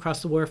commonality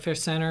across the Warfare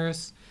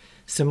Centers,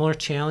 similar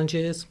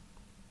challenges.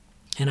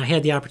 And I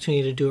had the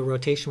opportunity to do a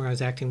rotation where I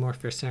was acting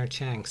Warfare Center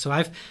Chang. So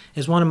I've,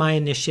 as one of my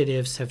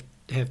initiatives,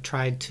 have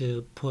tried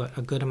to put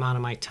a good amount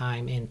of my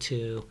time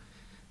into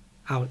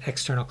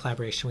external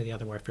collaboration with the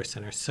other Warfare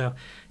Centers. So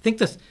I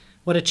think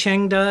what a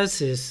Chang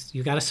does is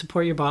you got to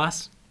support your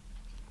boss.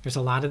 There's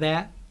a lot of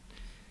that.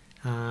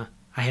 I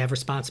have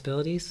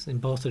responsibilities in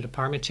both the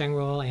Department Chang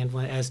role and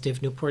as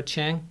Div Newport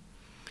Chang.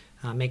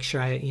 Make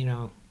sure I,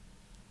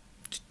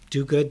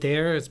 do good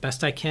there as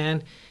best I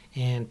can.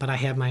 But I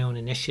have my own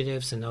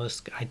initiatives, and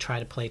those I try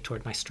to play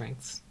toward my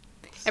strengths.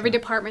 So. Every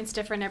department's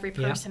different. Every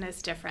person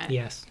is different.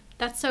 Yes.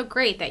 That's so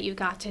great that you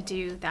got to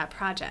do that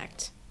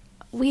project.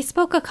 We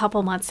spoke a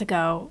couple months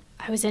ago.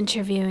 I was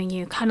interviewing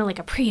you, kind of like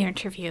a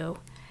pre-interview,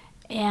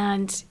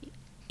 and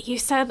you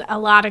said a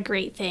lot of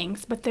great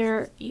things, but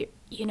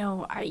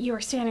you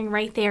were standing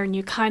right there and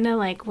you kind of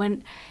like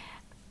went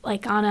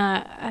like on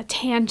a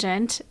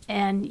tangent,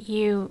 and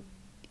you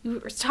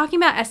were talking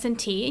about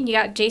S&T, and you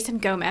got Jason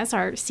Gomez,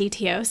 our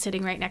CTO,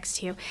 sitting right next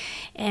to you,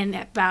 and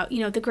about,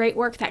 the great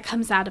work that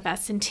comes out of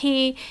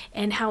S&T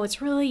and how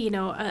it's really,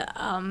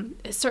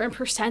 a certain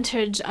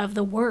percentage of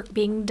the work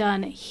being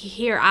done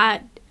here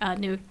at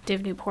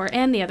Div Newport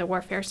and the other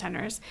warfare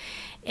centers.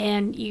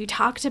 And you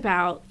talked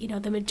about,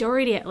 the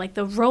majority, like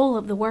the role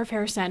of the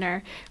Warfare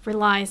Center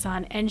relies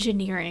on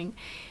engineering.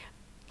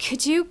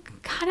 Could you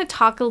kind of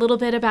talk a little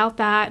bit about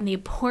that and the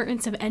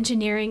importance of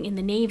engineering in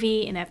the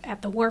Navy and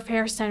at the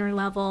Warfare Center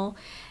level,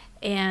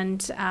 and,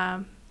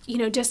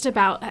 just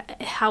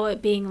about how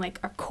it being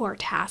like a core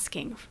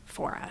tasking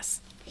for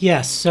us?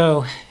 Yes.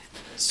 So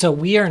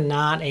we are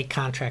not a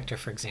contractor,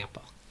 for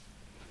example,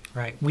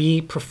 right?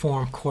 We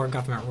perform core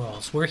government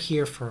roles. We're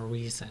here for a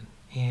reason.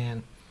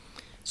 And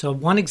so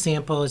one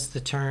example is the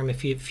term,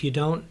 if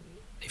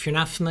you're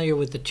not familiar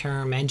with the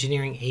term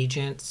engineering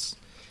agents,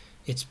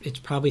 it's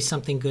probably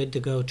something good to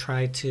go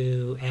try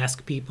to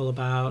ask people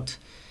about.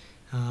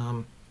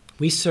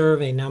 We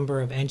serve a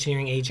number of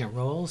engineering agent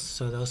roles,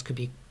 so those could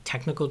be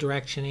technical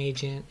direction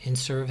agent,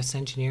 in-service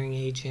engineering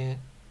agent,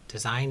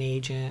 design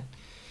agent,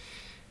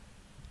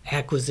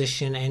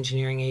 acquisition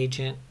engineering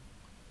agent.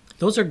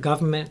 Those are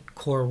government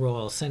core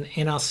roles.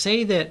 And I'll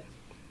say that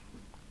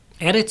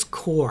at its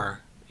core,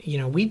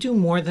 we do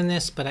more than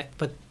this, but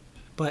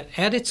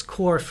at its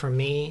core for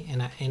me,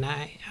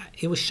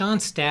 it was Sean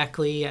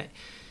Stackley.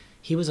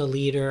 He was a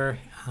leader.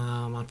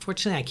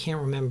 Unfortunately, I can't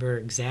remember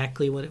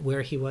exactly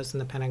where he was in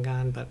the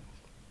Pentagon, but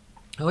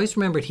I always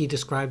remembered he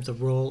described the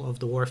role of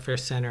the Warfare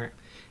Center,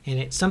 and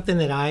it's something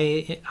that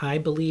I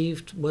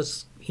believed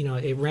was,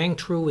 it rang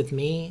true with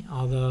me,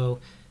 although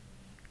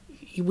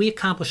we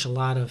accomplish a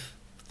lot of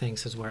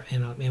things as well,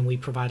 and we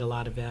provide a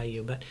lot of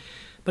value.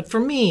 But for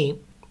me,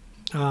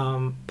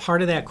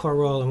 part of that core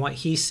role and what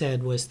he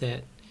said was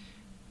that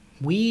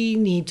we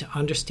need to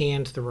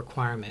understand the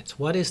requirements.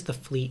 What is the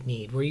fleet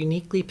need? We're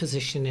uniquely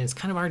positioned, and it's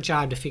kind of our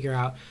job to figure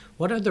out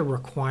what are the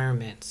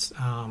requirements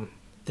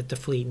that the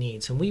fleet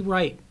needs. And we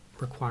write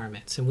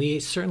requirements, and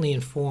we certainly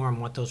inform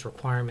what those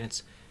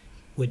requirements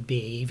would be,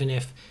 even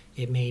if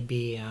it may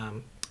be,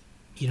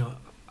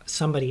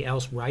 somebody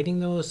else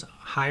writing those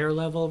higher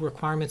level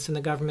requirements in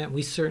the government.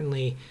 We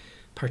certainly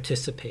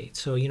participate.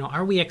 So,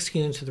 are we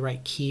executing to the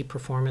right key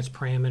performance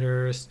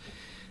parameters?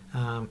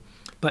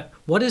 But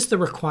what is the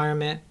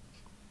requirement?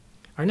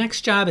 Our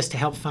next job is to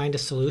help find a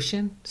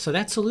solution. So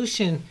that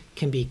solution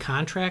can be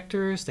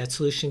contractors. That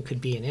solution could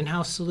be an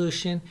in-house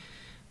solution.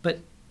 But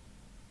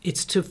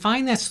it's to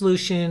find that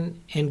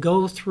solution and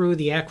go through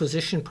the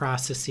acquisition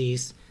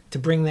processes to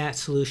bring that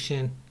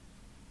solution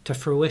to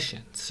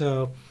fruition.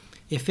 So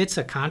if it's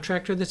a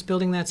contractor that's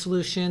building that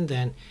solution,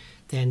 then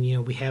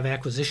we have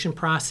acquisition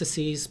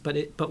processes,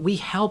 but we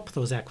help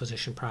those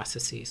acquisition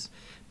processes,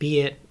 be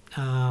it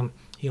a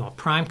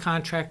prime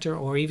contractor,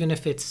 or even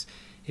if it's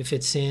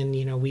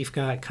in, we've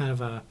got kind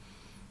of a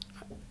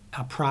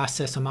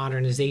process, a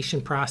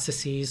modernization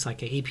processes,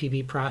 like a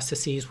APB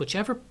processes,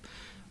 whichever,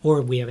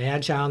 or we have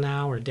Agile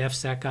now, or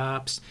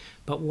DevSecOps,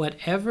 but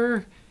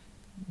whatever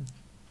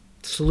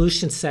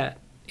solution set,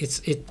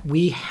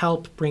 we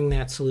help bring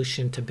that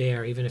solution to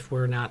bear, even if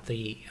we're not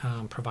the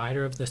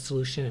provider of the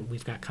solution, and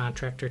we've got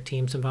contractor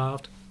teams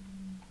involved.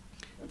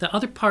 The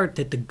other part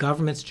that the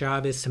government's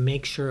job is to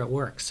make sure it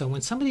works. So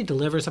when somebody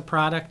delivers a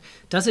product,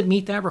 does it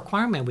meet that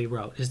requirement we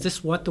wrote? Is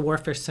this what the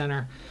Warfare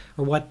Center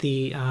or what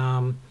the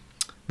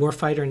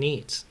warfighter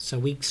needs? So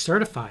we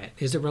certify it.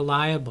 Is it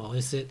reliable?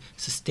 Is it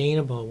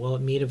sustainable? Will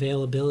it meet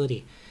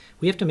availability?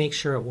 We have to make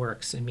sure it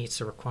works and meets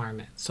the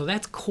requirement. So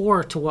that's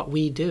core to what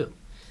we do.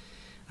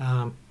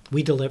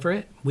 We deliver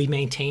it, we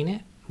maintain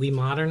it, we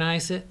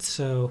modernize it.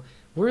 So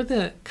we're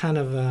the kind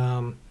of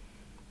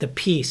the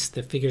piece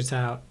that figures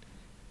out,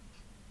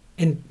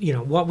 and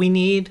what we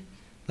need.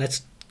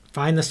 Let's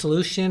find the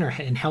solution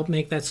and help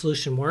make that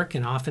solution work.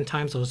 And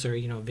oftentimes those are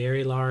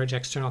very large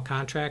external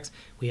contracts.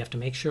 We have to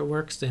make sure it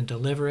works and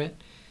deliver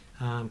it.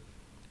 And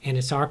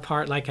it's our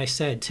part. Like I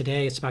said,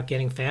 today it's about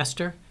getting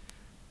faster.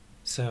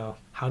 So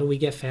how do we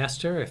get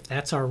faster? If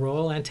that's our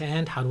role end to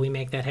end, how do we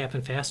make that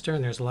happen faster?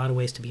 And there's a lot of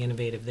ways to be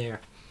innovative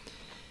there.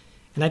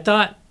 And I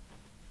thought,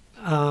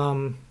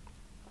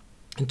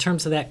 in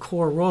terms of that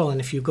core role,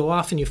 and if you go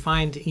off and you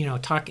find,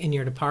 talk in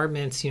your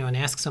departments, and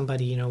ask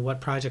somebody,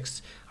 what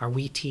projects are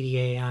we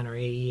TDA on, or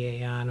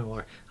AEA on,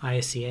 or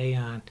ISEA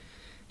on,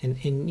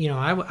 and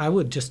I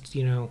would just,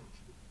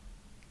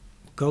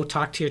 go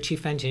talk to your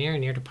chief engineer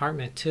in your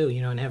department too,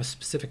 and have a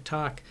specific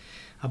talk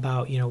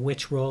about,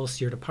 which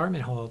roles your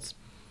department holds.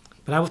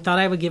 But I thought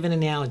I would give an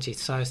analogy,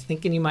 so I was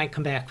thinking you might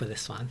come back with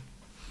this one.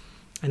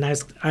 And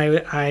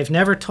I've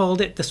never told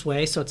it this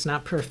way, so it's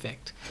not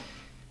perfect.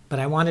 But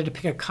I wanted to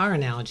pick a car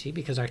analogy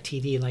because our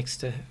TD likes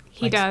to.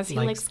 He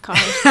likes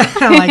cars.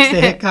 Likes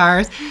to hit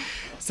cars.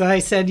 So I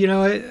said,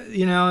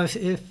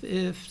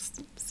 if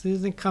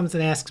Susan comes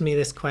and asks me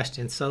this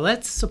question, so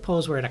let's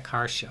suppose we're at a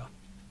car show.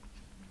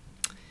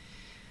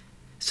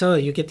 So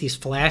you get these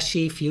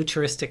flashy,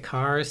 futuristic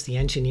cars. The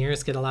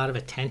engineers get a lot of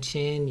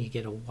attention. You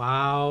get a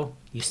wow.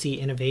 You see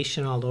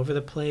innovation all over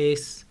the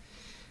place.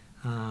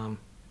 And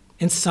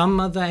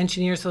some of the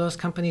engineers of those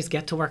companies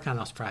get to work on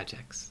those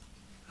projects.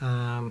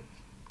 And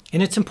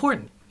it's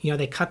important.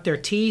 They cut their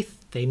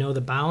teeth. They know the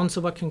bounds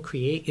of what can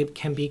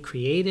be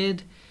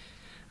created.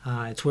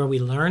 It's where we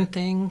learn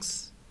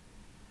things.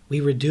 We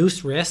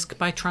reduce risk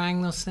by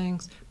trying those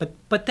things.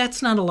 But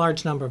that's not a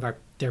large number of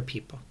their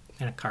people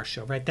in a car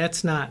show, right?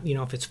 That's not,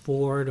 if it's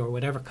Ford or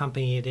whatever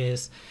company it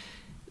is,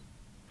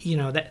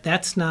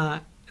 that's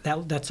not,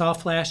 that's all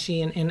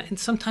flashy. And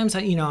sometimes,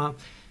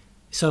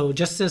 so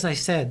just as I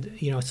said,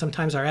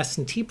 sometimes our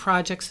S&T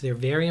projects, they're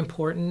very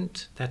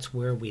important. That's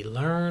where we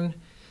learn.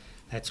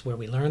 That's where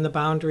we learn the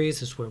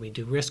boundaries. It's where we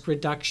do risk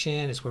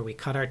reduction. It's where we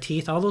cut our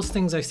teeth. All those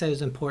things I said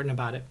is important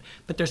about it.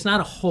 But there's not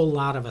a whole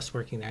lot of us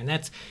working there. And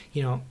that's,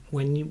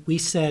 when we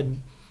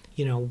said,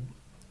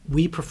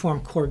 we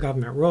perform core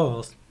government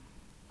roles,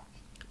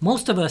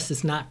 most of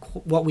us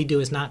what we do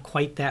is not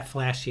quite that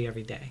flashy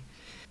every day.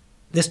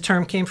 This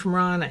term came from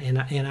Ron, and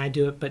I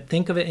do it, but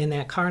think of it in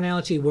that car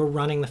analogy, we're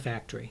running the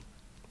factory.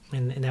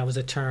 And that was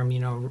a term,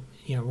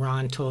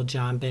 Ron told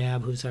John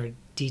Babb, who's our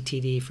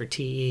DTD for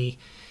TE,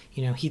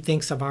 he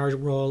thinks of our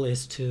role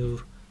is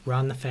to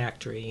run the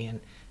factory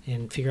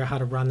and figure out how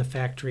to run the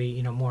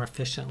factory, more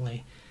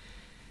efficiently.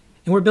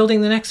 And we're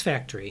building the next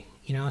factory,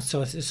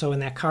 so in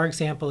that car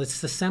example,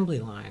 it's the assembly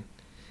line.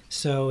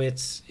 So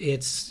it's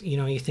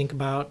you think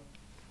about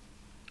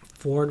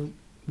Ford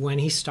when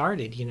he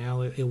started,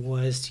 it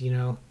was,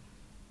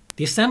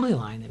 the assembly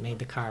line that made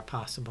the car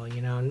possible,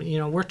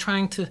 and we're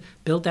trying to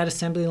build that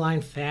assembly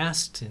line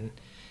fast and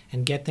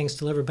get things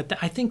delivered. But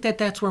I think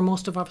that's where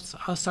most of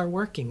us are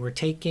working.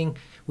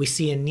 We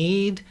see a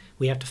need,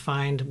 we have to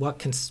find what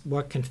can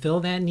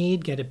fill that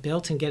need, get it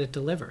built, and get it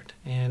delivered.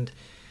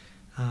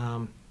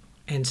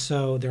 And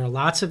so there are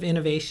lots of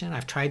innovation.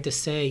 I've tried to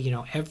say,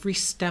 every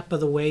step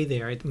of the way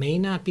there, it may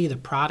not be the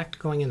product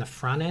going in the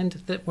front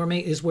end that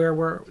is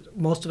where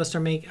most of us are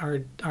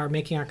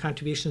making our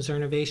contributions or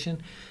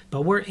innovation,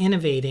 but we're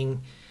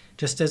innovating,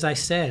 just as I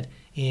said,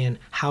 in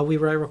how we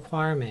write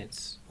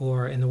requirements,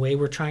 or in the way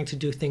we're trying to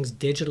do things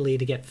digitally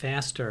to get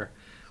faster,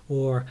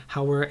 or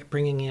how we're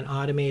bringing in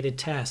automated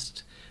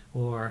tests,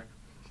 or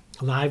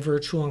live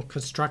virtual and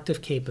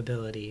constructive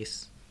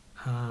capabilities.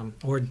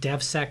 Or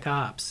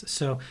DevSecOps.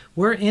 So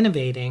we're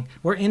innovating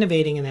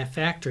in that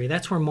factory.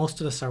 That's where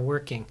most of us are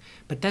working.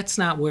 But that's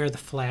not where the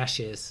flash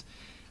is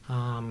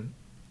in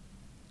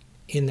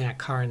that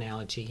car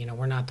analogy.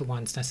 We're not the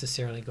ones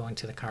necessarily going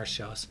to the car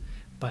shows.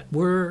 But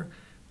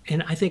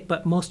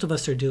but most of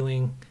us are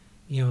doing,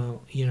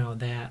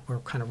 that. We're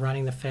kind of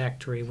running the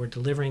factory. We're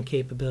delivering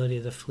capability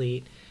to the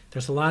fleet.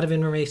 There's a lot of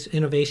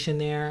innovation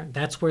there.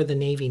 That's where the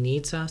Navy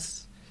needs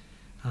us.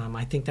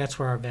 I think that's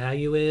where our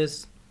value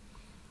is.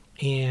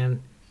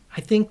 And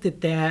I think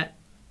that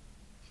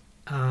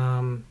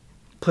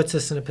puts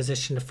us in a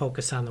position to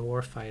focus on the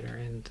warfighter.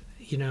 And,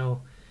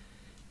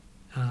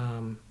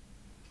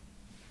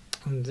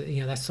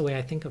 that's the way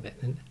I think of it.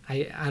 And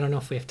I don't know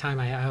if we have time.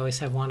 I always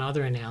have one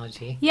other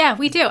analogy. Yeah,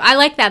 we do. I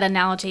like that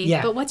analogy.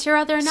 Yeah. But what's your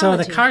other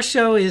analogy? So the car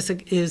show is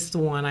the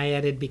one I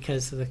added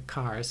because of the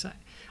cars.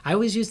 I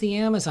always use the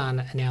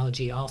Amazon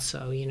analogy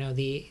also.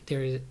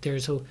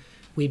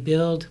 We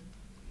build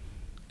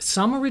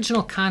some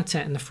original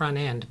content in the front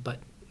end, but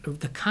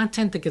the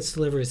content that gets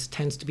delivered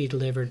tends to be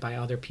delivered by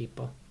other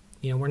people.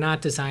 We're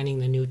not designing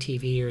the new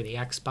TV or the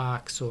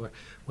Xbox or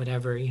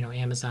whatever,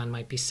 Amazon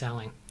might be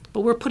selling.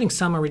 But we're putting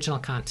some original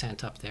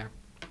content up there.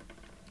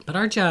 But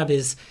our job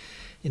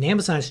and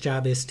Amazon's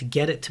job is to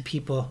get it to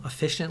people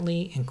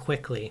efficiently and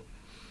quickly,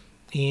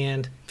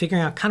 and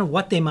figuring out kind of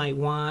what they might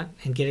want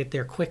and get it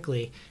there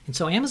quickly. And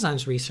so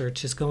Amazon's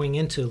research is going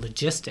into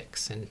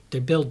logistics, and they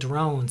build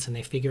drones and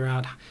they figure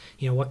out,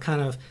 what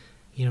kind of,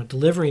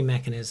 delivery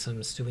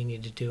mechanisms do we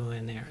need to do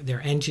in there.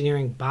 They're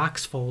engineering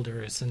box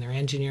folders, and they're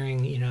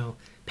engineering,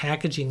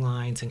 packaging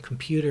lines and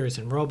computers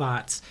and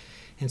robots.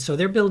 And so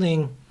they're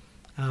building,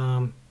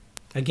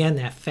 again,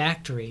 that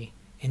factory,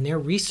 and their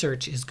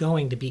research is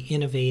going to be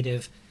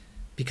innovative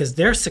because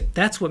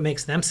that's what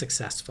makes them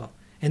successful.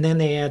 And then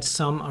they add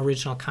some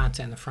original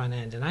content in the front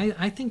end. And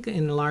I think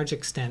in a large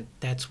extent,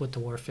 that's what the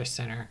Warfare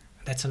Center,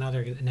 that's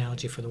another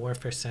analogy for the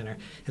Warfare Center,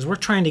 is we're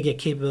trying to get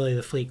capability of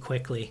the fleet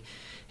quickly.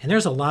 And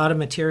there's a lot of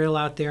material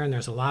out there, and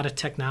there's a lot of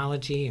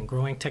technology and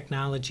growing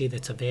technology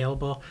that's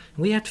available.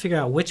 And we have to figure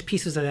out which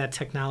pieces of that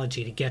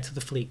technology to get to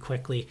the fleet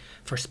quickly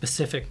for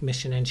specific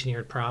mission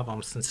engineered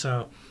problems. And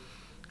so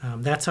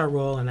that's our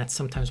role, and that's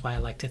sometimes why I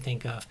like to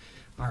think of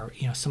our,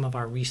 some of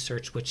our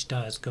research, which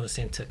goes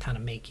into kind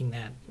of making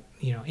that,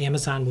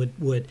 Amazon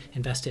would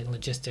invest it in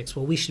logistics.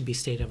 Well, we should be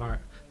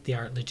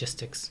state-of-the-art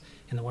logistics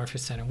in the Warfare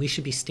Center. We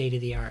should be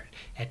state-of-the-art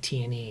at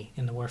T&E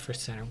in the Warfare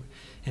Center.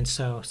 And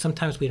so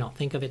sometimes we don't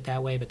think of it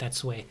that way, but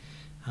that's the way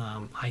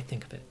I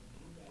think of it.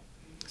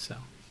 So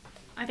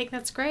I think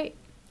that's great.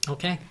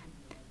 Okay.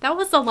 That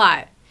was a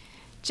lot.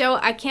 Joe,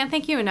 I can't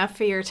thank you enough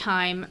for your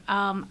time.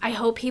 I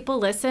hope people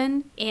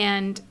listen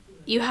and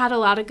You had a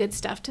lot of good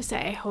stuff to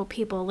say. I hope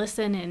people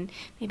listen and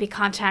maybe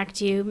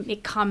contact you,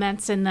 make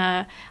comments on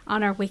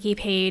our wiki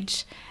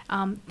page.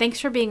 Thanks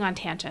for being on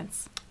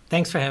Tangents.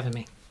 Thanks for having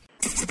me.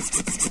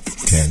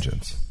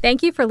 Tangents.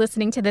 Thank you for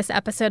listening to this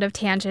episode of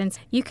Tangents.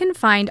 You can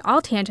find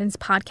all Tangents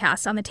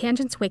podcasts on the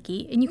Tangents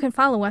Wiki, and you can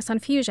follow us on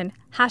Fusion,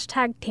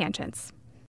 #Tangents.